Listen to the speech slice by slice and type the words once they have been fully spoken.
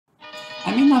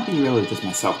I may not be religious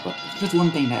myself, but if there's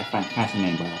one thing that I find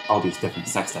fascinating about all these different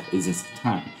sects that exist at the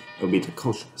time, it would be their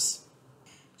cultures.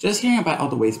 Just hearing about all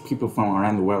the ways people from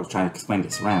around the world try to explain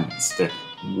their surroundings, their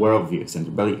worldviews, and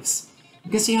their beliefs,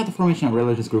 you can see how the formation of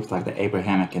religious groups like the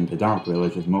Abrahamic and the Darwinic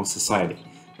religions mold society,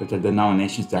 with the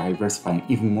denominations that are diversifying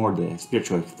even more the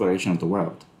spiritual exploration of the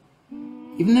world.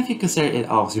 Even if you consider it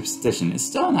all superstition, it's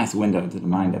still a nice window into the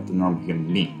mind of the normal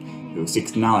human being, who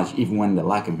seeks knowledge even when the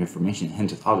lack of information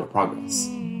hinders all their progress.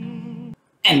 And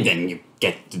then you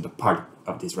get to the part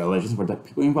of these religions where the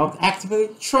people involved actively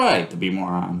try to be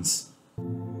morons.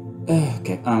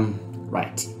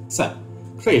 Right. So,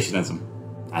 creationism.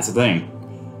 That's a thing.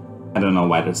 I don't know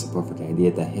why there's support for the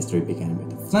idea that history began with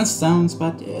the Flintstones,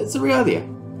 but it's a real idea,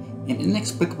 and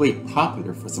inexplicably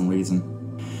popular for some reason.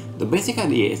 The basic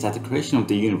idea is that the creation of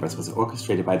the universe was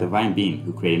orchestrated by a divine being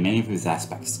who created many of its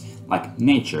aspects, like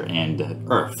nature and the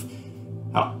earth.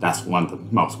 Oh, that's one of the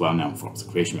most well-known forms of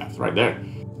creation myth right there.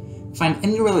 Find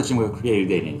any religion with a creator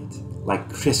deity in it,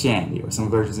 like Christianity or some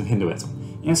versions of Hinduism,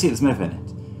 and you'll see this myth in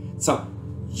it. So,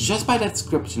 just by that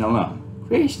description alone,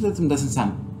 creationism doesn't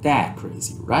sound that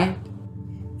crazy, right?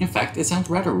 In fact, it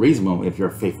sounds rather reasonable if you're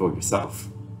faithful yourself.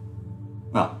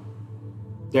 Well,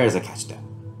 there is a catch though.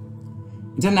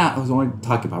 Until now, I was only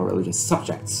talking about religious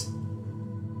subjects.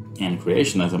 And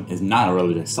creationism is not a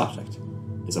religious subject.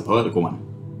 It's a political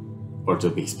one. Or to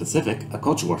be specific, a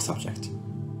culture war subject.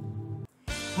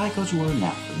 Buy Culture War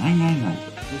now for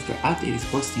 $9.99 with their outdated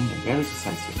sports team that barely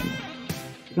decides to anymore.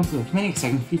 It comes with many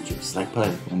exciting features like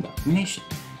political indoctrination,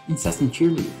 incessant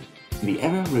cheerleading, and the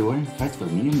ever-rewarding fights for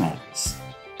medium matters.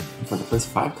 And for the first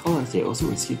 5 callers, they also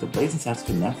receive the Blazing Sounds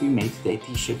Could Never Be Made Today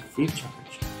t-shirt free of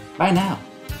charge. Buy now!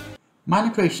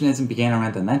 Modern creationism began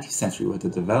around the 19th century with the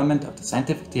development of the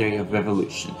scientific theory of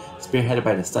evolution, spearheaded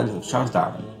by the studies of Charles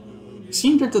Darwin.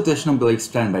 Seeing their traditional beliefs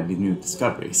threatened by these new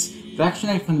discoveries,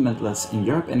 reactionary fundamentalists in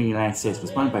Europe and the United States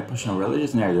responded by pushing a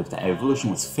religious narrative that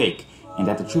evolution was fake, and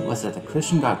that the truth was that the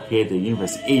Christian God created the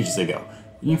universe ages ago,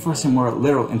 reinforcing a more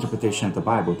literal interpretation of the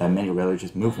Bible that many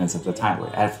religious movements of the time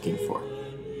were advocating for.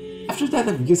 After that,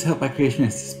 the views held by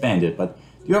creationists expanded, but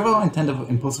the overall intent of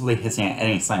impulsively hissing at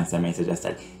any science that may suggest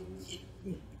that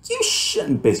you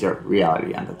shouldn't base your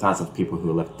reality on the thoughts of people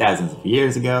who lived thousands of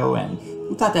years ago and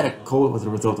who thought that a cold was the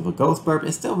result of a ghost burp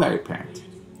is still very apparent.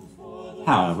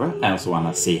 However, I also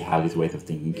want to see how these ways of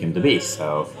thinking came to be,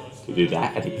 so to do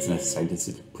that, I think it's necessary to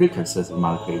see the precursors of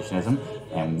modern creationism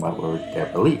and what were their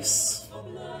beliefs.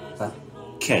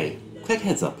 Okay, quick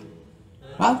heads up.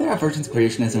 While there are versions of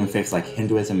creationism in faiths like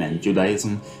Hinduism and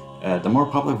Judaism, the more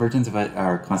popular versions of it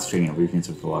are concentrating in regions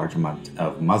with a large amount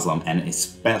of Muslim and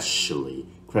especially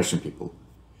Christian people.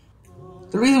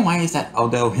 The reason why is that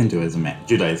although Hinduism and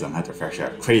Judaism had their fair share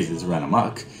of crazes run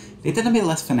amok, they tend to be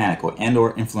less fanatical and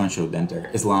or influential than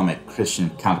their Islamic Christian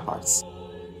counterparts.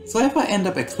 So if I end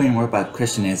up explaining more about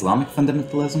Christian and Islamic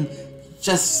fundamentalism,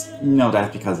 just know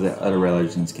that's because the other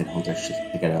religions can hold their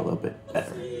shit together a little bit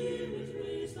better.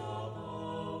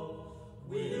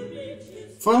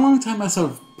 For a long time, a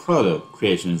sort of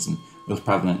proto-creationism was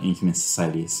prevalent in human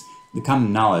societies, the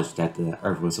common knowledge that the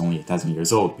Earth was only 1,000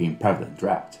 years old being prevalent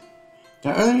throughout.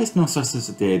 The earliest known sources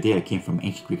of the idea came from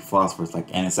ancient Greek philosophers like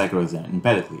Anaxagoras and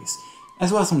Empedocles,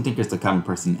 as well as some thinkers the common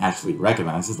person actually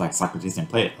recognizes like Socrates and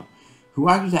Plato, who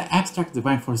argued that abstract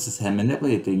divine forces had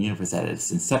manipulated the universe at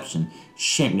its inception,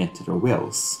 shaping it to their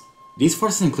wills. These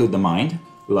forces include the mind,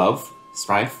 love,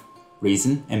 strife,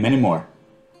 reason, and many more.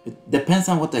 It depends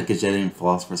on what the gajillion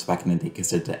philosophers back in the day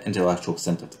considered the intellectual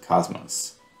center of the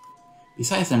cosmos.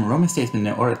 Besides them, Roman statesman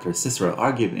and orator Cicero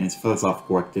argued in his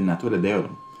philosophical work De Natura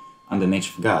Deorum, on the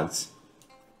nature of gods.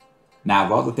 Now,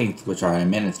 of all the things which are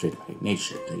administrated by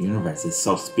nature, the universe is,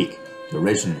 so to speak, the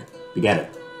originator, begetter,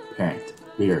 parent,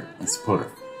 reader, and supporter,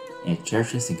 and it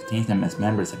cherishes and contains them as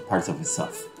members and parts of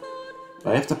itself.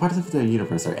 But if the parts of the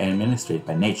universe are administrated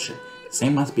by nature, the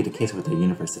same must be the case with the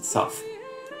universe itself.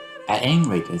 At any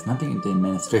rate, there is nothing in the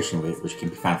administration of it which can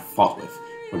be found fault with,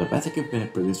 for the best that could have been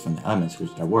produced from the elements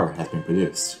which there were has been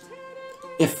produced.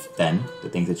 If, then, the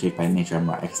things achieved by nature are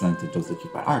more excellent than those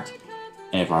achieved by art,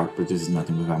 and if art produces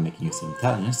nothing without making use of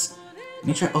intelligence,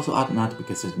 nature also ought not to be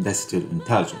considered destitute of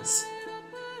intelligence.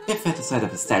 If at the sight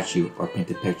of a statue or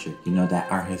painted picture you know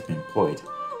that art has been employed,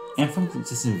 and from the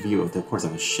distant view of the course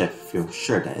of a ship feel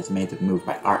sure that it's made to move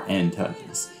by art and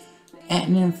intelligence,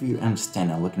 and if you understand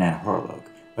that looking at a horologe,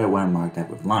 by one marked out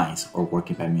with lines or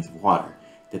working by means of water,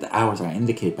 that the hours are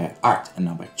indicated by art and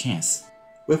not by chance,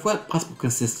 with what possible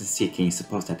consistency can you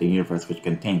suppose that the universe which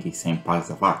contains these same products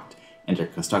of art and their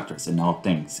constructors in all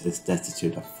things is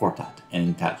destitute of forethought and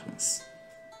intelligence?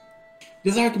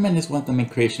 This argument is one of the main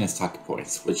creationist talking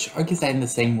points, which argues that in the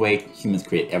same way humans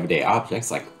create everyday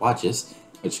objects like watches,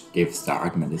 which gives the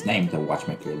argument its name, the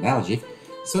watchmaker analogy,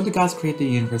 so the gods create the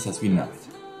universe as we know it.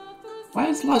 While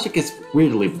its logic is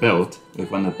weirdly built, with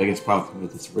one of the biggest problems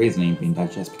with its reasoning being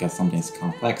that just because something is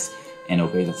complex and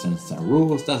obeys a certain set of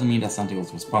rules doesn't mean that something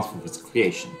was responsible for its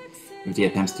creation, with the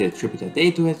attempts to attribute a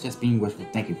deity to it just being wishful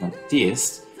thinking from the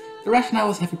deists. The rationale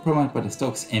was heavily promoted by the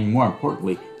Stoics and, more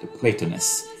importantly, the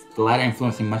Platonists, the latter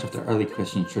influencing much of the early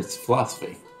Christian church's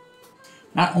philosophy.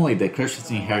 Not only did Christians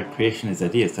inherit creationist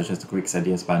ideas such as the Greeks'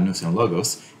 ideas about nous and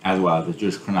logos, as well as the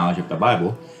Jewish chronology of the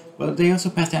Bible, but they also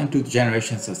passed down through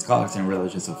generations of scholars and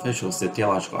religious officials the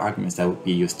theological arguments that would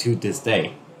be used to this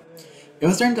day. It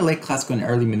was during the late classical and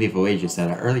early medieval ages that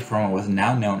an early form of what was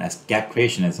now known as gap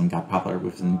creationism got popular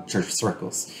within church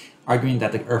circles, arguing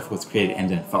that the earth was created and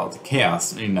then fell into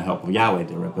chaos, needing the help of Yahweh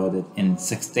to rebuild it in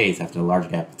 6 days after a large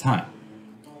gap of time.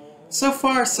 So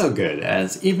far, so good,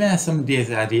 as even as some of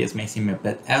these ideas may seem a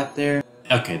bit out there,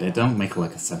 okay, they don't make a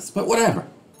lot of sense, but whatever.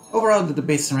 Overall, the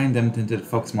debate surrounding them tended to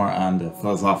focus more on the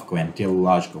philosophical and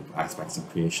theological aspects of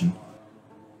creation.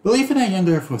 Belief in a young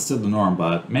earth was still the norm,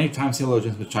 but many times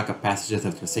theologians would chalk up passages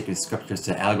of the sacred scriptures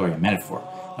to allegory and metaphor,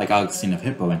 like Augustine of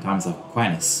Hippo and Thomas of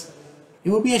Aquinas.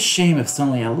 It would be a shame if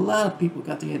suddenly a lot of people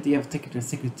got the idea of taking their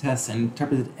sacred tests and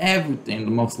interpreted everything in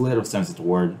the most literal sense of the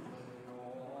word.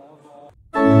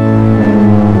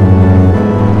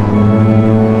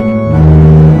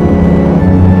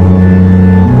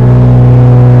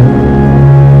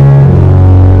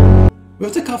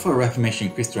 With the call for a Reformation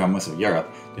increased throughout most of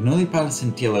Europe, the newly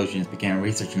Protestant theologians began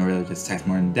researching religious texts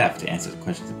more in depth to answer the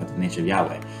questions about the nature of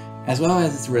Yahweh, as well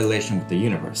as its relation with the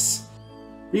universe.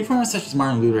 Reformers such as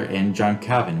Martin Luther and John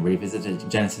Calvin revisited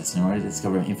Genesis in order to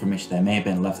discover information that may have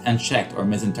been left unchecked or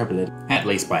misinterpreted, at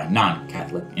least by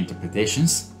non-Catholic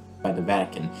interpretations, by the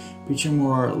Vatican, preaching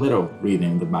more literal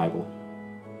reading of the Bible.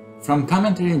 From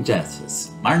commentary on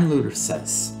Genesis, Martin Luther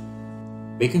says,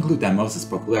 "We conclude that Moses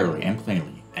spoke literally and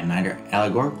plainly, and neither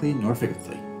allegorically nor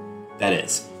figuratively. That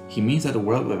is, he means that the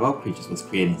world with all creatures was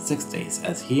created in 6 days,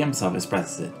 as he himself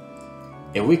expresses it.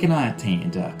 If we cannot attain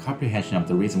into a comprehension of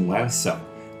the reason why it was so,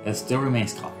 let us still remain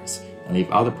scholars, and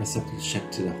leave all the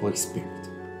preceptorship to the Holy Spirit."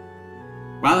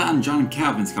 While on John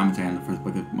Calvin's commentary on the first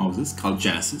book of Moses, called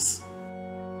Genesis,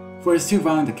 "For it is too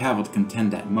violent to cavil to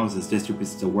contend that Moses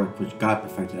distributes the work which God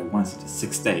perfected at once into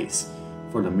 6 days,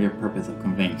 for the mere purpose of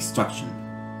conveying instruction.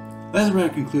 Let us rather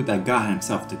conclude that God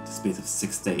himself took the space of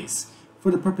 6 days, for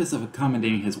the purpose of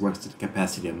accommodating his works to the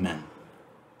capacity of men."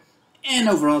 And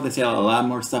overall, they say a lot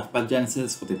more stuff about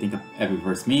Genesis, what they think of every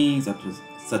verse means,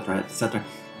 etc., etc.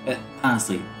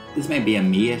 Honestly, this may be a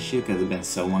me issue because it's been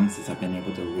so long since I've been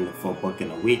able to read a full book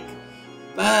in a week,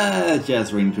 but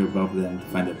just reading through both of them to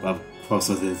find that both quotes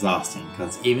was exhausting,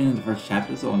 because even in the first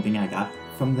chapters, the only thing I got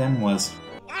from them was,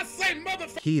 I say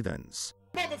motherfucker, Heathens.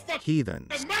 motherfucker,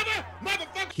 Heathens.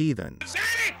 motherfucker, Heathens.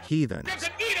 daddy, Heathens.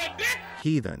 doesn't eat a dick,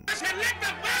 Heathens. doesn't lick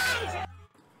the balls.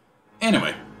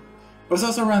 Anyway, it was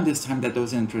also around this time that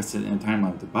those interested in the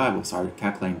timeline of the Bible started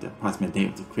calculating the approximate date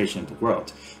of the creation of the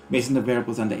world, based on the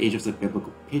variables on the age of the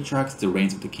biblical patriarchs, the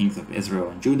reigns of the kings of Israel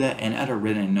and Judah, and other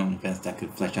written and known events that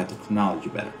could flesh out the chronology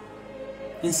better.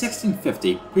 In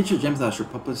 1650, preacher James Ussher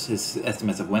published his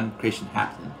estimates of when creation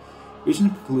happened, reaching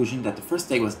the conclusion that the first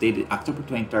day was dated October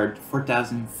 23rd,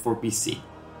 4004 BC.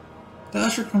 The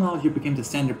Ussher chronology became the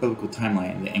standard biblical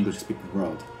timeline in the English-speaking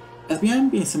world, as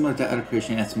beyond being similar to other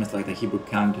creation estimates like the Hebrew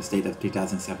calendar's date of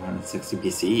 3760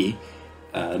 BCE,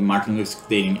 Martin Luther's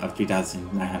dating of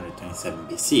 3927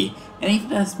 BC, and even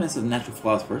the estimates of natural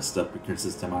philosophers, the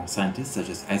precursors to modern scientists such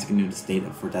as Isaac Newton's date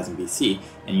of 4000 BC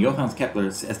and Johannes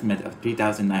Kepler's estimate of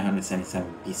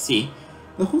 3977 BC,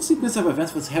 the whole sequence of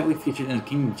events was heavily featured in the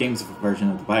King James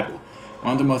version of the Bible,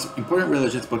 one of the most important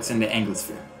religious books in the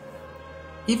Anglosphere.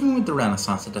 Even with the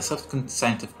Renaissance and the subsequent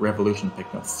scientific revolution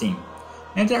picking up steam,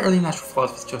 many of the early natural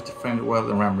philosophers chose to frame the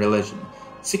world around religion,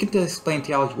 seeking to explain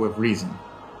theology with reason.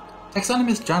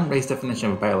 Taxonomist John Ray's definition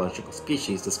of a biological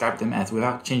species described them as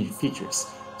without changing features,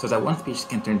 so that one species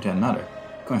can turn to another,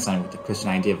 coinciding with the Christian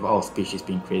idea of all species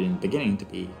being created in the beginning to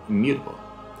be immutable.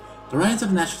 The writings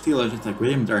of natural theologians like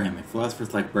William Durham and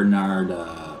philosophers like Bernard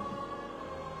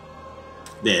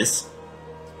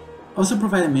also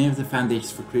provided many of the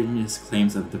foundations for creationist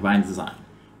claims of divine design,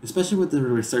 especially with the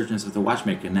resurgence of the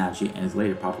watchmaker analogy and its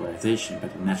later popularization by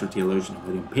the natural theologian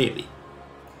William Paley.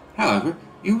 However,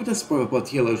 even with the support of both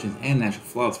theologians and natural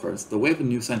philosophers, the wave of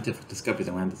new scientific discoveries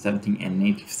around the 17th and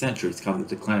 18th centuries caused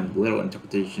the decline of literal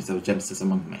interpretations of Genesis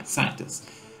among many scientists,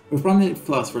 with prominent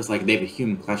philosophers like David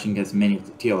Hume clashing against many of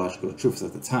the theological truths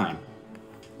of the time.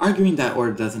 Arguing that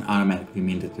order doesn't automatically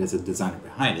mean that there's a designer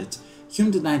behind it, Hume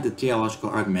denied the theological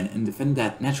argument and defended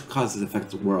that natural causes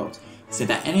affect the world, saying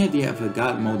that any idea of a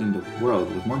god molding the world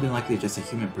was more than likely just a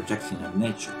human projection of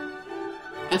nature.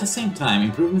 At the same time,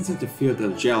 improvements in the field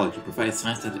of geology provided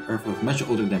science that the Earth was much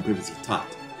older than previously thought.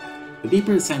 The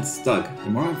deeper the science dug, the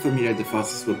more unfamiliar the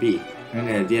fossils would be, and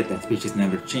the idea that species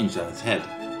never changed on its head.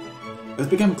 It was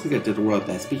becoming clear to the world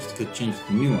that species could change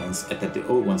to new ones and that the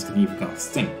old ones could even become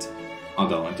extinct,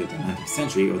 although until the 19th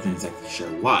century it wasn't exactly sure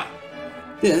why.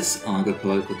 This, along with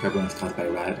political turbulence caused by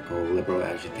radical liberal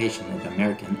agitation in the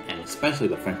American and especially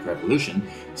the French Revolution,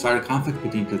 started a conflict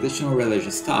between traditional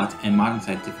religious thought and modern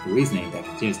scientific reasoning that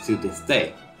continues to this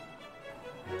day.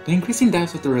 The increasing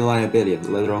doubts of the reliability of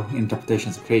the literal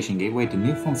interpretations of creation gave way to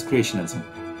new forms of creationism,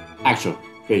 actual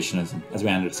creationism as we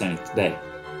understand it today.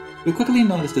 We quickly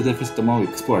notice the difference the more we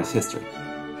explore its history.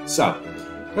 So,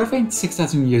 Earth ain't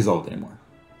 6,000 years old anymore.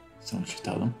 Someone should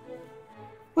tell them.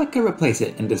 What could replace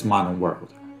it in this modern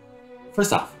world?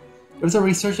 First off, there was a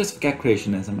resurgence of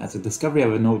creationism as the discovery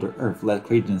of an older Earth led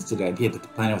credence to the idea that the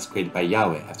planet was created by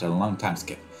Yahweh after a long time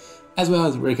skip, as well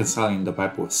as reconciling the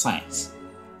Bible with science.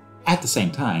 At the same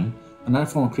time, another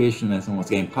form of creationism was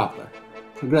getting popular,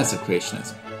 progressive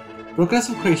creationism.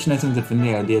 Progressive creationism defended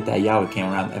the idea that Yahweh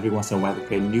came around every once in a while to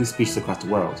create new species across the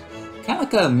world, kind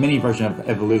of like a mini version of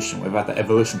evolution without the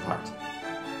evolution part.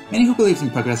 Many who believe in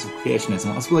progressive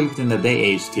creationism also believed in the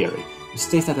day-age theory, which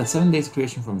states that the 7 days of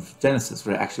creation from Genesis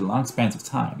were actually long spans of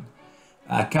time,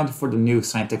 accounting for the new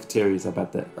scientific theories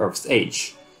about the Earth's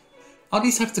age. All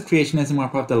these types of creationism are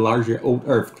part of the larger Old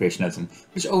Earth creationism,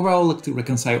 which overall look to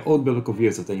reconcile old biblical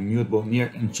views of the immutable,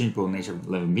 near unchangeable nature of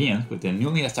living beings with the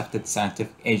newly accepted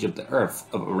scientific age of the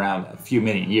Earth of around a few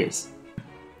million years.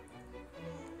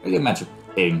 Radiometric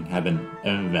dating had been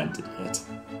invented yet.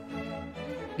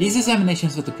 These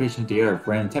examinations of the creation of the Earth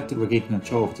were an attempt to regain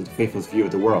control of the faithful's view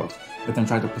of the world, with them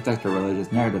trying to protect their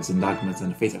religious narratives and dogmas in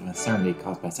the face of uncertainty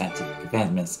caused by scientific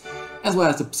advancements, as well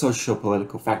as the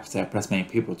socio-political factors that oppressed many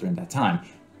people during that time,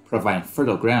 providing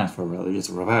fertile grounds for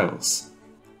religious revivals.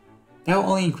 That will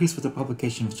only increase with the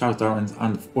publication of Charles Darwin's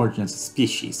On the Origins of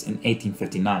Species in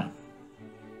 1859.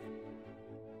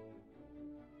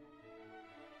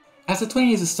 As the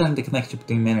 20s studied the connection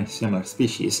between many similar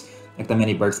species, like the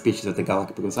many bird species of the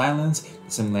Galapagos Islands,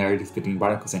 the similarities between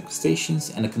barnacles and crustaceans,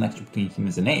 and the connection between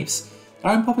humans and apes,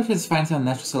 Darwin published his findings on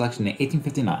natural selection in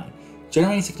 1859,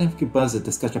 generating significant buzz and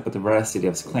discussion about the veracity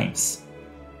of his claims.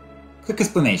 Quick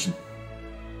explanation.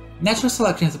 Natural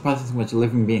selection is a process in which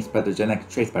living beings spread their genetic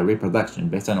traits by reproduction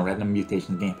based on a random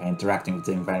mutation gained by interacting with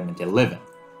the environment they live in.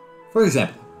 For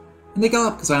example, in the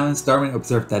Galapagos Islands, Darwin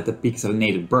observed that the beaks of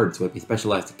native birds would be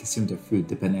specialized to consume their food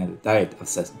depending on the diet of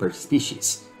such bird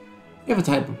species. If a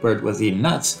type of bird was eating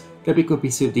nuts, the beak would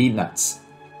be suited to eat nuts.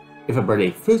 If a bird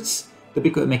ate fruits, the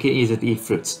beak would make it easier to eat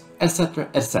fruits, etc.,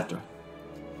 etc.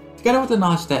 Together with the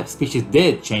knowledge that species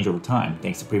did change over time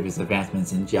thanks to previous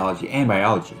advancements in geology and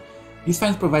biology, these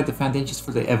findings provide the foundations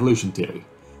for the evolution theory,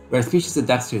 where a species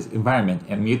adapts to its environment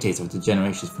and mutates over the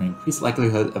generations for an increased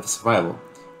likelihood of survival,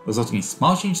 resulting in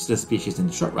small changes to the species in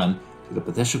the short run to the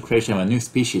potential creation of a new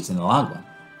species in the long run.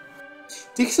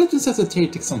 The acceptance of the theory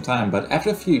took some time, but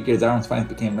after a few years Darwin's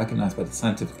findings became recognized by the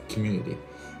scientific community,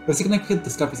 with significant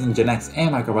discoveries in genetics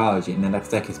and microbiology in the next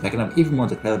decades backing up even more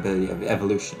the credibility of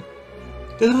evolution.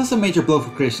 This was a major blow for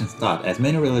creationist thought, as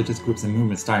many religious groups and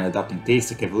movements started adopting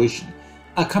theistic evolution,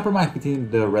 a compromise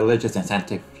between the religious and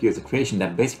scientific views of creation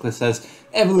that basically says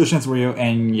evolution is real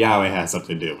and Yahweh has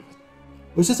something to do with it,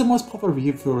 which is the most popular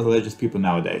view for religious people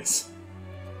nowadays.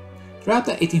 Throughout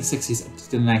the 1860s up to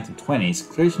the 1920s,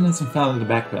 creationism fell in the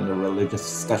background of religious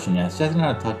discussion and has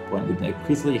another touch point in the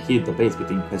increasingly heated debates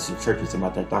between Christian churches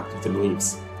about their doctrines and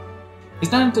beliefs.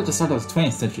 It's not until the start of the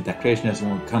 20th century that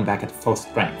creationism would come back at full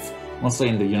strength, mostly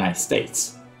in the United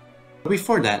States. But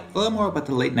before that, a little more about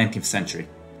the late 19th century.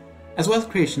 As well as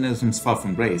creationism's fall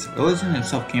from grace, religion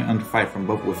itself came under fire from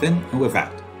both within and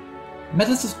without.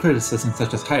 Methods of criticism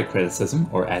such as higher criticism,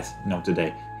 or as known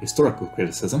today, historical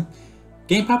criticism,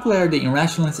 gained popularity in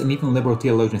rationalist and even liberal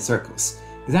theologian circles,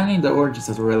 examining the origins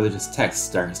of the religious texts,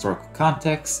 their historical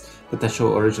context,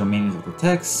 potential original meanings of the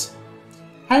texts.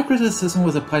 Higher criticism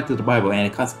was applied to the Bible and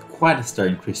it caused quite a stir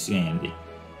in Christianity.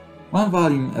 One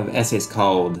volume of essays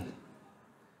called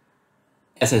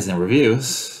Essays and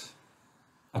Reviews,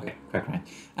 correct.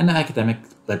 And the academic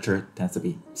literature tends to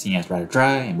be seen as rather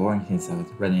dry and boring since how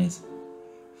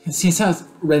it's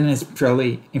written is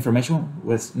purely informational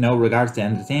with no regards to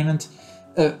entertainment,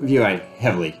 a view I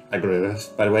heavily agree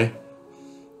with, by the way.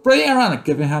 Pretty ironic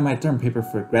given how my term paper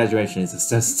for graduation is a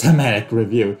systematic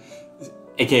review,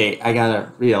 aka I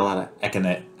gotta read a lot of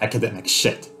academic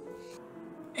shit.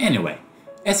 Anyway,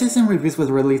 Essays and Reviews was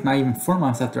released not even 4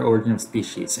 months after Origin of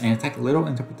Species, and attacked literal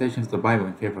interpretations of the Bible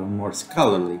in favor of a more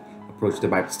scholarly approach to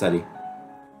Bible study.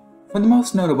 For the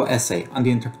most notable essay on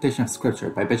the interpretation of Scripture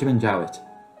by Benjamin Jowett,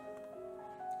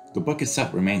 the book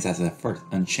itself remains as at first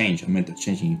unchanged amid the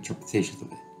changing interpretations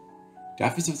of it. The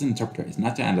office of the interpreter is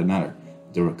not to add another,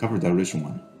 but to recover the original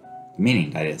one. The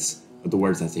meaning, that is, of the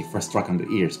words as they first struck on the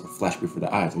ears or flashed before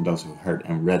the eyes of those who heard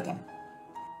and read them.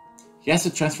 He has to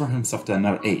transfer himself to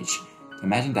another age, to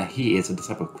imagine that he is a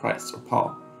disciple of Christ or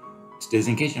Paul, to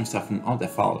disengage himself from all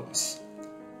that follows.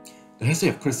 The history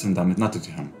of Christendom is nothing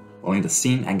to him, only the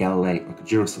scene at Galilee or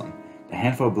Jerusalem, the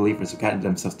handful of believers who gathered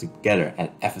themselves together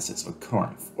at Ephesus or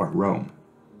Corinth or Rome.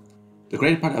 The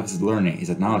greater part of his learning is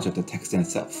a knowledge of the text in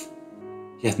itself.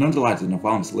 He has no delight in the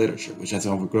volumes of literature which has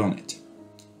overgrown it.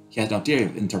 He has no theory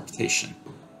of interpretation.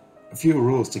 A few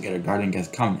rules together guarding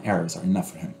against common errors are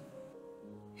enough for him.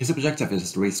 His objective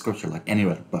is to read Scripture like any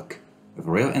other book, with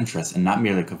a real interest and not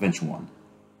merely a conventional one.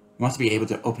 He wants to be able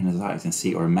to open his eyes and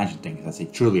see or imagine things as they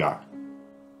truly are.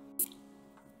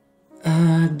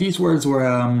 These words were,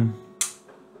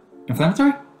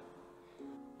 inflammatory?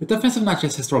 The defense of not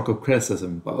just historical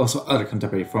criticism, but also other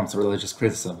contemporary forms of religious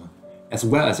criticism, as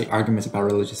well as the arguments about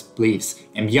religious beliefs,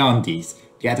 and beyond these,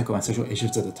 the ethical and social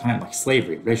issues of the time like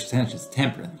slavery, racial tensions,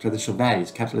 temperance, traditional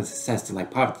values, capitalist success to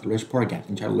like poverty, the rich-poor gap,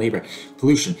 child labor,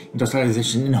 pollution,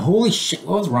 industrialization, and holy shit,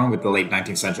 what was wrong with the late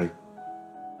 19th century?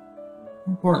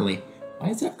 More importantly, why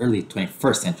is the early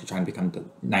 21st century trying to become the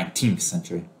 19th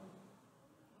century?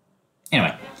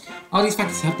 Anyway, all these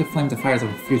factors help to flame the fires of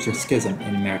a future schism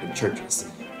in American churches,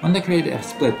 one that created a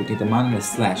split between the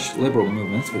modernist/liberal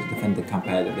movements which defend the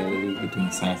compatibility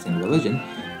between science and religion,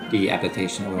 the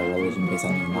adaptation of a religion based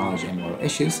on new knowledge and moral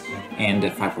issues, and the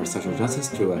fight for social justice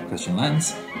through a Christian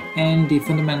lens, and the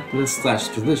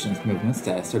fundamentalist/traditionalist movements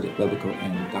that asserted biblical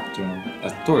and doctrinal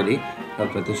authority,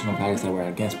 held traditional values that were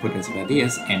against progressive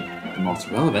ideas, and, the most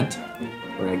relevant,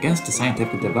 were against the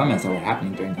scientific developments that were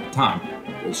happening during that time,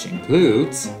 which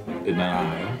includes the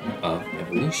denial of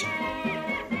evolution.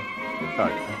 Oh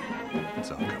yeah,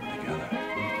 it's all coming together.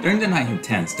 During the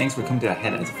 1910s, things were coming to a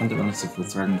head as fundamentalists were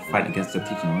starting to fight against the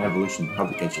teaching of evolution in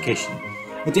public education,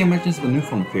 with the emergence of a new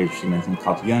form of creationism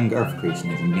called young earth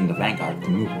creationism being the vanguard of the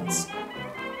movements.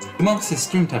 The most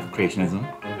extreme type of creationism,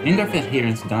 young earth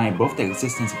adherents deny both the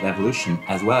existence of evolution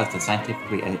as well as the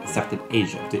scientifically accepted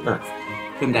age of the earth,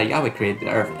 claiming that Yahweh created the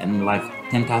earth and life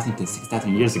 10,000 to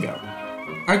 6,000 years ago,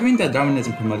 arguing that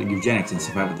Darwinism promoted eugenics and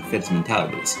survival of the fittest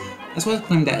mentalities, as well as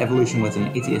claiming that evolution was an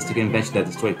atheistic invention that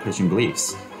destroyed Christian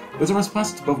beliefs. It was a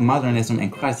response to both modernism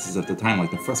and crises of the time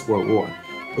like the First World War,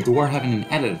 with the war having an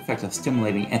added effect of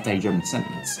stimulating anti-German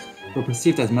sentiments, who were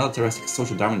perceived as militaristic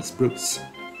social Darwinist brutes.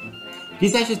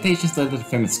 These agitations led to the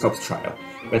famous Scopes trial,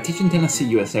 where a teacher in Tennessee,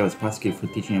 USA was prosecuted for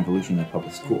teaching evolution in a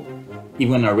public school,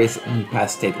 even when a recently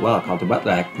passed state law called the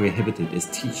Butler Act prohibited its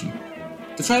teaching.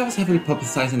 The trial was heavily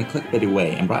publicized in a clickbaity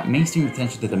way and brought mainstream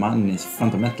attention to the modernist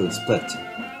fundamentalist split.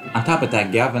 On top of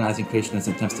that, galvanizing creationist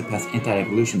attempts to pass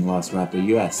anti-evolution laws throughout the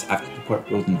US after the court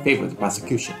ruled in favor of the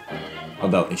prosecution.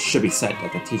 Although it should be said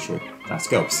that the teacher, John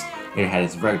Scopes, later had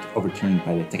his verdict overturned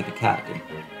by the technicality.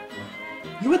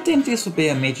 You would think this would be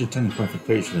a major turning point for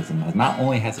creationism, as not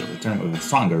only has it returned with a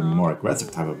stronger, more aggressive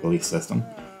type of belief system,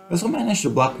 it also managed to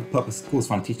block public schools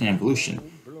from teaching evolution,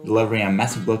 delivering a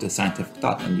massive blow to scientific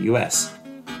thought in the US.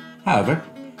 However,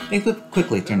 things would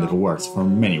quickly turn to the worse for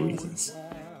many reasons.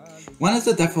 One is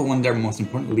the death of one of their most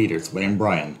important leaders, William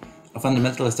Bryan, a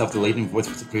fundamentalist of the leading voice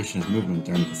for the creationist movement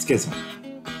during the schism.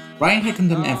 Bryan had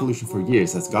condemned evolution for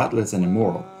years as godless and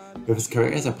immoral, with his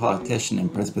career as a politician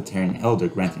and Presbyterian elder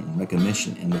granting him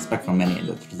recognition and respect from many in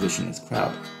the traditionalist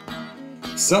crowd.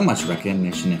 So much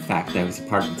recognition, in fact, that he was a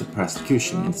part of the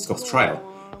prosecution in the Scopes trial,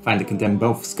 finding to condemn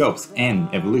both Scopes and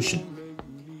evolution.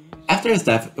 After his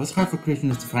death, it was hard for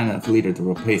creationists to find a leader to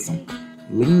replace him,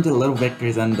 leading to little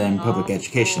victories and then public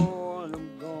education.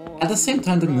 At the same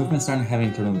time, the movement started having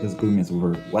internal disagreements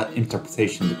over what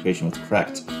interpretation of the creation was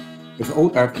correct, with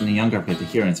old Earth and the young Earth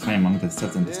adherents fighting among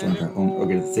themselves and destroying their own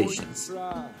organizations.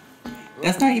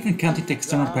 That's not even counting the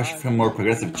external pressure from more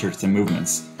progressive churches and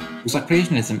movements, who saw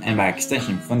creationism and by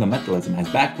extension fundamentalism as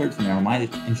backwards,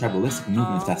 narrow-minded, and tribalistic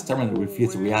movements that stubbornly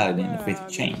refuse reality in the face of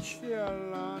change.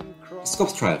 The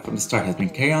Scopes trial from the start has been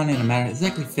carried on in a manner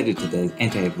exactly fitted to the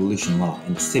anti-evolution law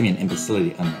and the simian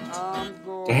imbecility under it.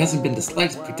 There hasn't been the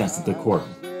slightest pretense of decorum.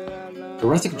 The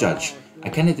rustic judge, a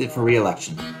candidate for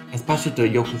re-election, has postured to a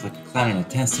yoke like a clown in a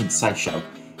 10-cent sideshow,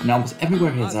 and almost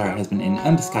everywhere his ire has been an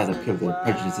undisguised appeal to their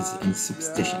prejudices and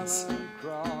superstitions.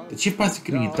 The chief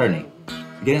prosecuting attorney,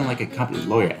 beginning like a competent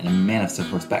lawyer and a man of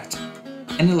self-respect,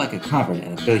 ended like a convert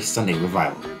at a Billy Sunday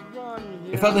revival.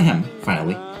 It fell to him,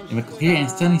 finally, to make a clear and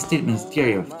stunning statement of the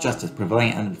theory of justice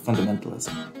prevailing under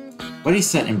fundamentalism. What he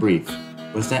said in brief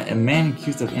was that a man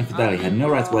accused of infidelity had no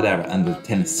rights whatever under the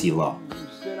Tennessee law.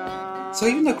 So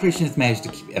even though creationists managed to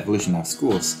keep evolution out of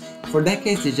schools, for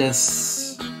decades they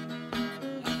just,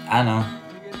 I don't know,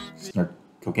 snort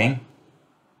cocaine?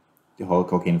 The whole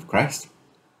cocaine of Christ?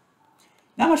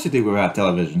 Not much to do without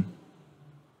television.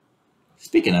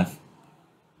 Speaking of,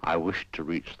 I wish to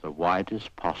reach the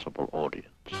widest possible audience.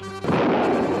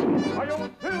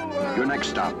 Your next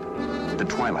stop, the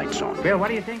Twilight Zone. Bill, what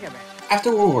do you think of it?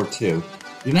 after World War II,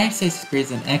 the United States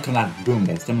experienced an economic boom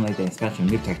that stimulated the expansion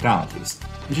of new technologies,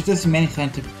 introducing many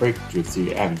scientific breakthroughs to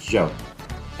the average Joe.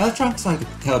 Electronics like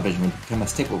television would become a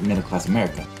staple of middle-class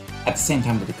America, at the same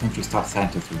time that the country's top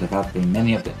scientists were developing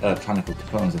many of the electronic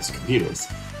components of computers,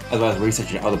 as well as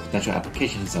researching all the potential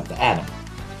applications of the atom.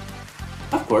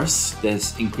 Of course,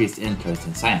 this increased interest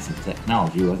in science and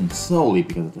technology wasn't solely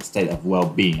because of the state of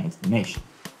well-being of the nation.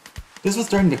 This was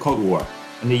during the Cold War,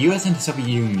 when the US and the Soviet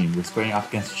Union were squaring off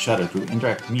against each other through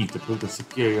indirect means to prove the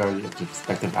superiority of their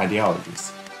respective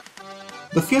ideologies.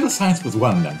 The field of science was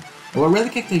one of them, and what really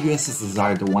kicked the US's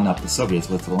desire to one-up the Soviets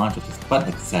was the launch of the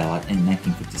Sputnik satellite in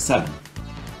 1957.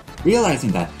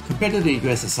 Realizing that, compared to the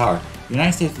USSR, the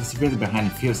United States was severely behind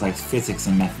in fields like physics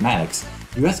and mathematics,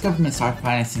 the US government started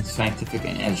financing scientific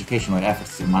and educational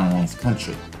efforts to modernize the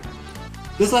country.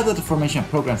 This led to the formation of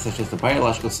programs such as the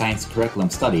Biological Science Curriculum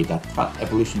Study that taught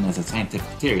evolution as a scientific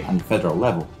theory on the federal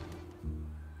level.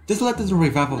 This led to the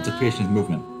revival of the creationist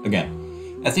movement,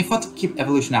 again, as they fought to keep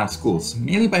evolution out of schools,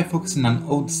 mainly by focusing on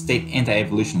old state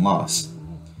anti-evolution laws.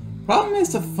 Problem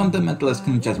is, the fundamentalists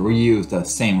couldn't just reuse the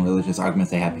same religious arguments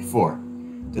they had before.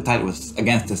 The tide was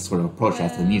against this sort of approach,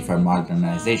 as the need for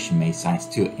modernization made science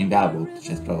too invaluable to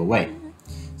just throw away.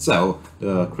 So,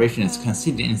 the creationists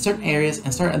conceded in certain areas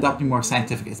and started adopting more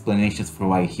scientific explanations for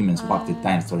why humans walked with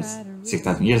dinosaurs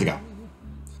 6,000 years ago.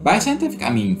 By scientific,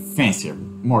 I mean fancier,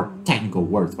 more technical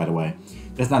words, by the way.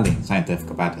 There's nothing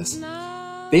scientific about this.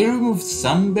 They removed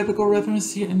some biblical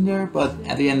references here and there, but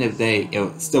at the end of the day,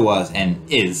 it still was and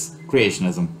is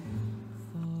creationism.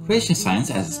 Creation science,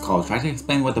 as it's called, tries to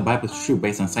explain what the Bible is true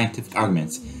based on scientific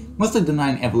arguments, mostly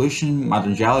denying evolution,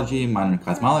 modern geology, modern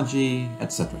cosmology,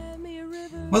 etc.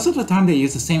 Most of the time they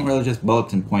use the same religious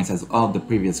bulletin points as all of the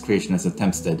previous creationist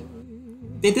attempts did.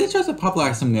 They did try to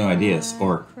popularize some new ideas,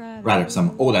 or rather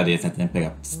some old ideas that didn't pick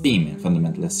up steam in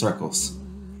fundamentalist circles.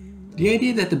 The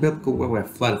idea that the biblical worldwide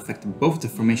flood affected both the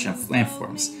formation of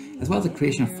landforms as well as the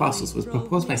creation of fossils was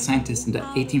proposed by scientists in the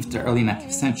 18th to early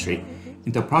 19th century,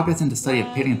 until progress in the study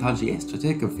of paleontology and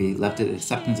stratigraphy led to the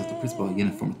acceptance of the principle of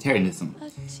uniformitarianism,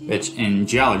 which in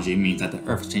geology means that the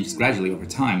Earth changes gradually over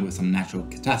time with some natural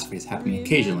catastrophes happening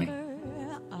occasionally.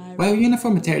 While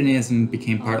uniformitarianism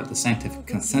became part of the scientific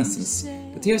consensus,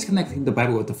 the theories connecting the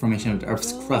Bible with the formation of the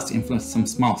Earth's crust influenced some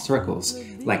small circles,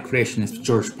 like creationist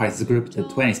George Price's group in the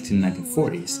 20s to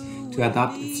 1940s, to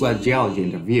adopt flood geology in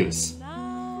their views.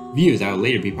 Views that would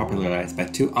later be popularized by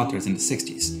two authors in the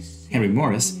 60s, Henry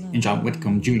Morris and John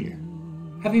Whitcomb Jr.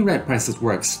 Having read Price's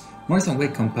works, Morris and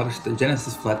Whitcomb published the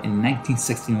Genesis Flood in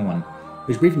 1961,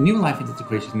 which breathed new life into the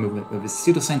creationist movement with its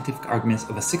pseudoscientific arguments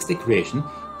of a six-day creation,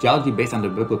 geology based on the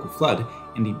biblical flood,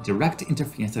 and the direct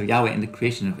interference of Yahweh in the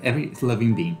creation of every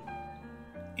living being,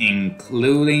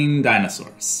 including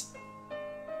dinosaurs.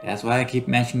 That's why I keep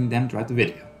mentioning them throughout the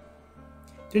video.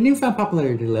 Their newfound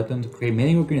popularity led them to create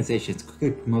many organizations to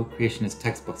quickly promote creationist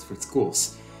textbooks for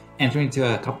schools, entering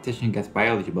into a competition against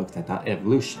biology books that taught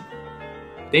evolution.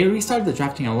 They restarted the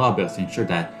drafting of law bills to ensure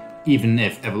that, even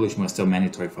if evolution was still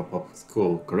mandatory for public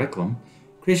school curriculum,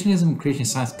 creationism and creation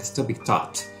science could still be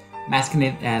taught, masking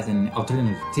it as an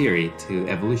alternative theory to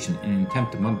evolution in an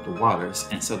attempt to muddy the waters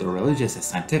and so the religious as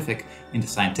scientific and the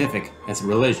scientific as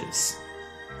religious.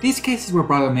 These cases were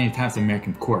brought up many times in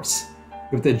American courts,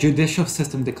 with the judicial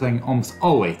system declaring almost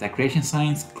always that creation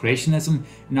science, creationism,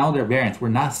 and all their variants were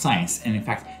not science, and in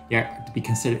fact they are to be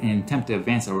considered an attempt to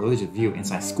advance a religious view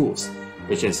inside schools,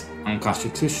 which is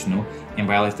unconstitutional and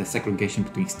violates the segregation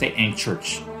between state and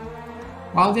church.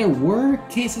 While there were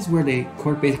cases where the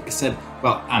court basically said,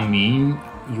 well, I mean,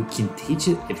 you can teach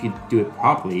it if you do it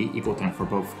properly, equal time for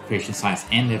both creation science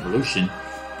and evolution,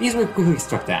 these were quickly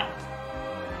struck down.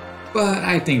 But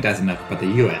I think that's enough about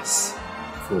the US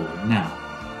for now.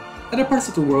 Other parts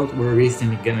of the world were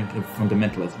recently getting into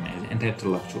fundamentalism and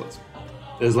anti-intellectualism.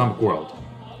 The Islamic world.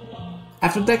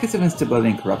 After decades of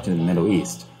instability and corruption in the Middle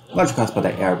East, largely caused by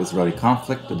the Arab-Israeli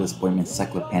conflict, the disappointment in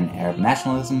secular pan-Arab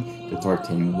nationalism, the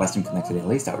authoritarian Western connected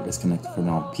elites that were disconnected from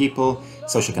their own people,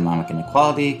 socioeconomic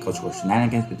inequality, cultural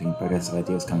shenanigans between progressive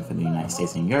ideals coming from the United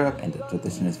States and Europe, and the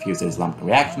traditionalist views of Islamic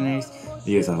reactionaries,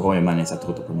 the use of oil money as a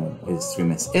tool to promote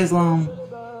extremist Islam,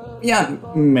 beyond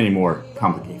many more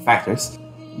complicated factors.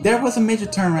 There was a major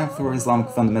turnaround for Islamic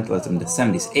fundamentalism in the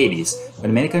 70s, 80s,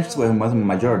 when many countries with a Muslim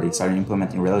majority started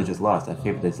implementing religious laws that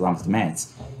favored Islam's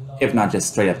demands, if not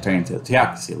just straight up turning to a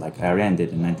theocracy like Iran did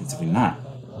in 1979.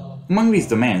 Among these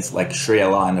demands, like Sharia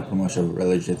law and the promotion of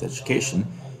religious education,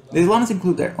 the Islamists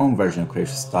include their own version of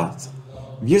creationist thought,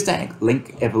 views that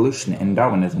link evolution and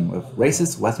Darwinism with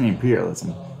racist Western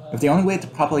imperialism, if the only way to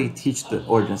properly teach the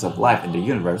origins of life in the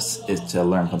universe is to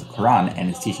learn from the Quran and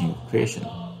its teaching of creation.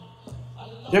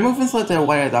 Their movements led to a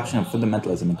wider adoption of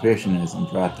fundamentalism and creationism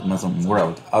throughout the Muslim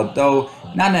world, although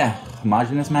not in a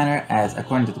homogeneous manner, as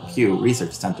according to the Pew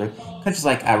Research Center, countries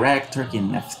like Iraq, Turkey,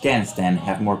 and Afghanistan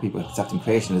have more people accepting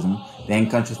creationism than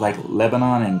countries like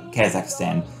Lebanon and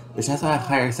Kazakhstan, which has a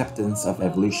higher acceptance of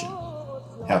evolution.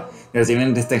 Hell, there's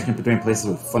even a distinction between places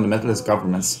with fundamentalist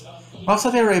governments. While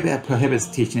Saudi Arabia prohibits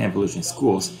teaching evolution in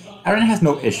schools, Iran has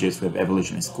no issues with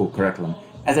evolution in school curriculum,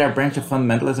 as their branch of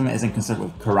fundamentalism isn't concerned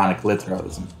with Quranic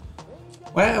literalism.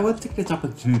 Well, I will take this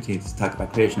opportunity to talk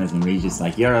about creationism in regions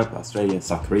like Europe, Australia,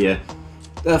 South Korea.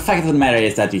 The fact of the matter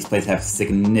is that these places have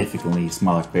significantly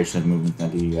smaller creationist movements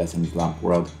than the US and the Islamic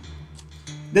world.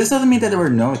 This doesn't mean that there were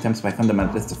no attempts by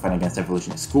fundamentalists to fight against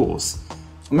evolution in schools.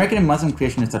 American and Muslim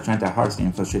creationists are trying their hardest to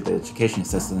infiltrate the education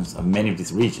systems of many of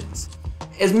these regions.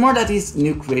 It's more that these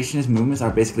new creationist movements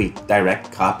are basically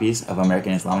direct copies of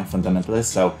American Islamic fundamentalists,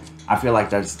 so I feel like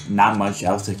there's not much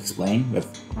else to explain, with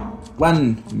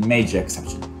one major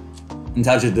exception: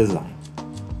 intelligent design.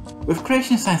 With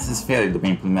creationist science's failure to be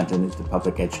implemented into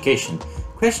public education,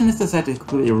 creationists decided to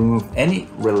completely remove any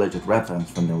religious reference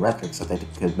from their rhetoric so that they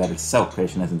could better sell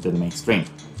creationism to the mainstream.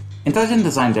 Intelligent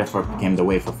design therefore became the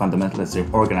way for fundamentalists to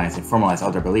organize and formalize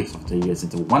all their beliefs over the years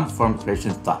into one form of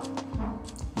creationist thought.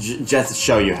 Just to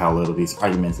show you how little these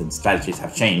arguments and strategies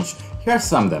have changed, here are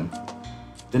some of them.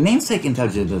 The namesake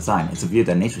intelligent design is a view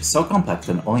that nature is so complex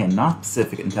that only a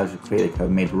non-specific intelligent creator could have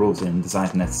made rules and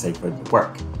designs necessary for it to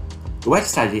work. The wedge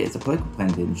strategy is a political plan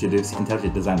to introduce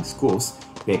intelligent design to schools,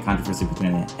 create controversy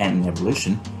between it and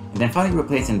evolution, and then finally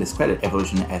replace and discredit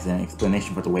evolution as an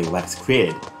explanation for the way life is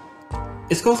created.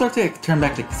 Its goals are to turn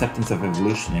back the acceptance of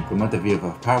evolution and promote the view of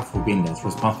a powerful being that is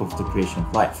responsible for the creation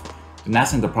of life,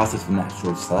 denouncing the process of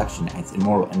natural selection as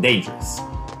immoral and dangerous.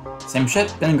 Same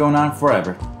shit been going on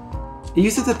forever. It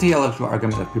uses the theological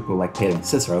argument of people like Plato and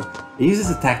Cicero, it uses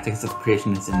the tactics of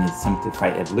creationists in its attempt to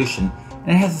fight evolution,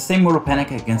 and it has the same moral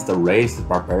panic against the racist,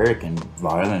 barbaric, and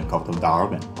violent cult of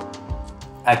Darwin.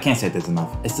 I can't say this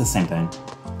enough, it's the same thing.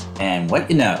 And what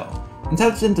you know,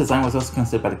 intelligent design was also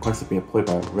considered by the courts to be employed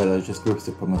by religious groups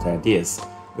to promote their ideas,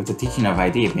 with the teaching of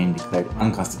idea being declared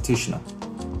unconstitutional.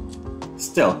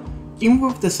 Still, even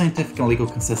with the scientific and legal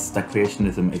consensus that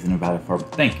creationism is an invalid form of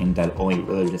thinking that only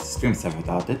religious extremists have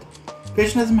adopted,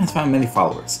 creationism has found many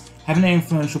followers, having an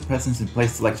influential presence in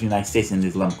places like the United States and the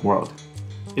Islamic world.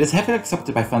 It is heavily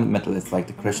accepted by fundamentalists like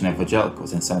the Christian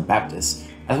evangelicals and Southern Baptists,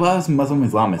 as well as Muslim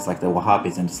Islamists like the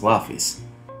Wahhabis and the Salafis.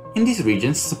 In these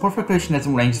regions, support for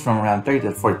creationism ranges from around 30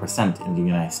 to 40% in the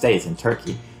United States and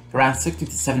Turkey, to around 60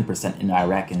 to 70% in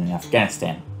Iraq and in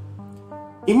Afghanistan.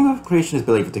 Even with creationist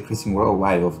belief decreasing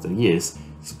worldwide over the years,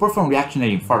 support from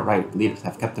reactionary and far-right leaders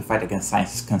have kept the fight against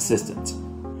science consistent.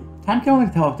 Time can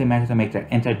only tell if they manage to make their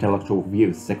anti-intellectual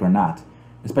views stick or not,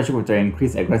 especially with their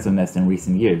increased aggressiveness in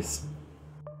recent years.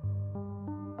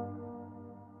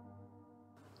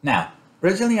 Now,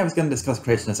 originally I was going to discuss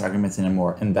creationist arguments in a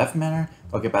more in-depth manner,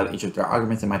 talking about each of their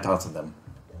arguments and my thoughts on them.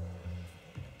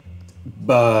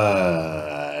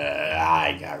 But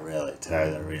I got really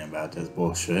tired of reading about this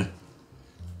bullshit.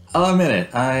 I'll admit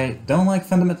it, I don't like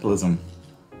fundamentalism.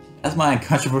 That's my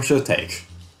controversial take.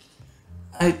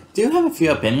 I do have a few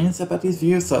opinions about these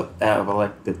views that I would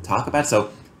like to talk about,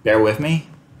 so bear with me.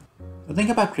 The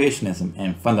thing about creationism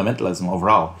and fundamentalism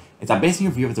overall is that basing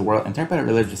your view of the world entirely by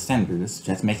religious standards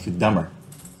just makes you dumber.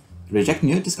 You reject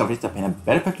new discoveries that paint a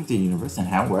better picture of the universe and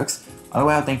how it works, all the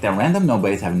while think that random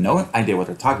nobodies have no idea what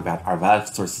they're talking about are valid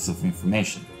sources of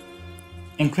information.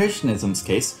 In creationism's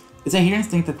case, its adherents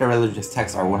think that their religious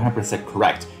texts are 100%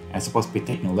 correct and are supposed to be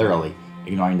taken literally,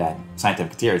 ignoring that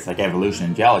scientific theories like evolution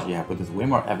and geology have produced way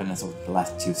more evidence over the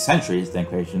last 2 centuries than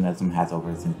creationism has over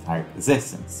its entire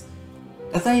existence.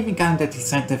 That's not even counting that these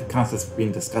scientific concepts are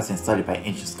being discussed and studied by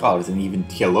ancient scholars and even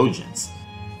theologians.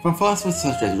 From philosophers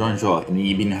such as Jowett and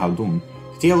Ibn Khaldun,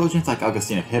 to theologians like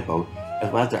Augustine of Hippo,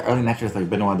 as well as the early naturalists like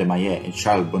Benoit de Maillet and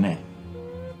Charles Bonnet.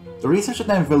 The research of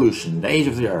the evolution, the age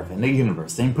of the Earth and the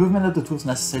universe, the improvement of the tools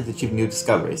necessary to achieve new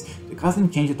discoveries, the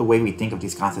constant change of the way we think of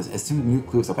these concepts as soon new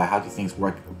clues about how these things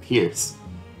work appears.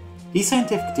 These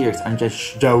scientific theories aren't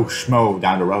just Joe Schmo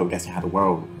down the road guessing how the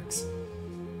world works.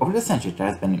 Over the centuries, there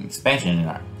has been an expansion in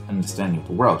our understanding of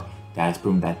the world that has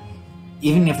proven that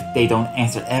even if they don't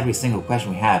answer every single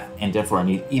question we have, and therefore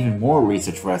need even more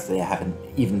research for us to have an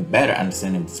even better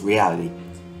understanding of this reality,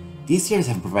 these theories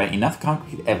have provided enough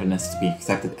concrete evidence to be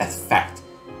accepted as fact,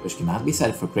 which cannot be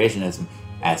said for creationism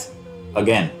as,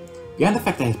 again, beyond the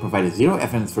fact that it has provided zero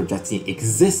evidence for just the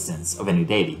existence of any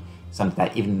deity, something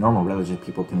that even normal religious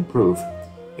people can prove.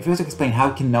 If you were to explain how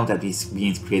we can know that these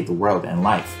beings create the world and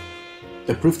life,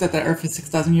 the proof that the Earth is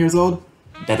 6,000 years old,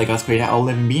 that the gods created all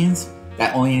living beings,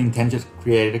 that only an intelligent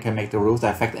creator can make the rules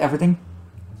that affect everything?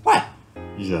 What?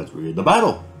 Just read the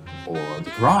Bible, or the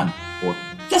Quran, or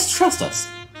just trust us.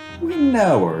 We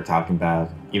know what we're talking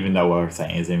about, even though what we're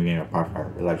saying isn't even a part of our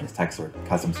religious texts or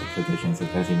customs or traditions, and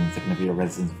there's even significant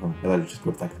resistance from religious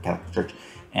groups like the Catholic Church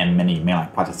and many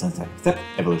mainline Protestants that accept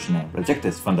evolution and reject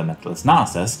this fundamentalist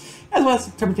nonsense, as well as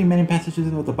interpreting many passages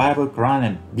of the Bible, Quran,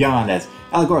 and beyond as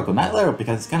allegorical, not literal,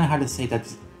 because it's kind of hard to say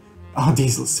that all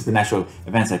these supernatural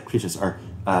events like creatures are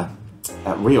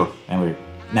real, and we're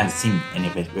not seeing any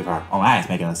of it with our own eyes,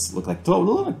 making us look like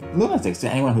total lunatics to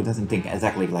anyone who doesn't think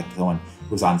exactly like someone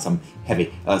who's on some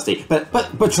heavy LSD.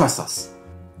 But trust us.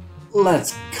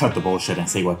 Let's cut the bullshit and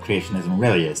say what creationism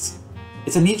really is.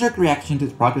 It's a knee-jerk reaction to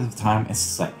the progress of time and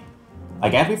society.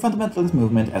 Like every fundamentalist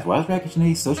movement, as well as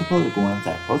reactionary social political ones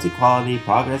that oppose equality,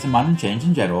 progress, and modern change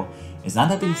in general, it's not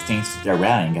that these things they're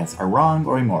rallying against are wrong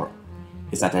or immoral.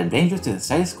 It's that they're dangerous to the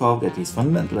status quo that these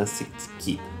fundamentalists seek to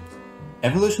keep.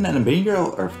 Evolution and a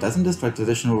binaural Earth doesn't destroy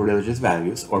traditional religious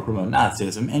values, or promote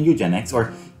Nazism and eugenics,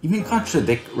 or even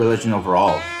contradict religion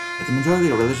overall, but the majority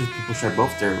of religious people share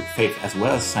both their faith as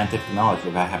well as scientific knowledge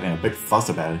without having a big fuss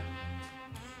about it.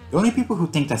 The only people who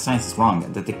think that science is wrong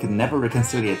and that they could never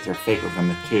reconcile their faith with a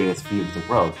materialist view of the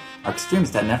world are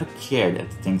extremists that never care that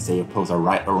the things they oppose are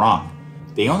right or wrong.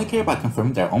 They only care about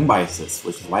confirming their own biases,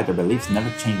 which is why their beliefs never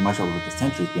change much over the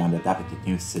centuries beyond adapting to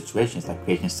new situations like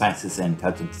creationist sciences and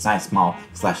intelligent design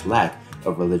small/lack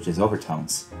of religious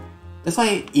overtones. That's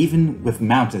why even with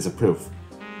mountains of proof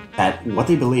that what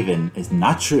they believe in is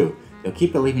not true, they'll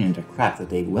keep believing in their crap that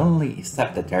they willingly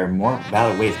accept that there are more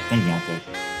valid ways of thinking out there.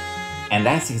 And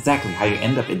that's exactly how you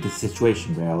end up in this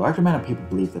situation where a large amount of people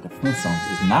believe that the Flintstones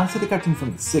is not a silly cartoon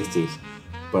from the 60s,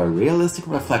 but a realistic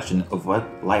reflection of what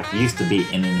life used to be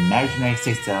in an imaginary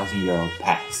 6,000-year-old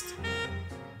past.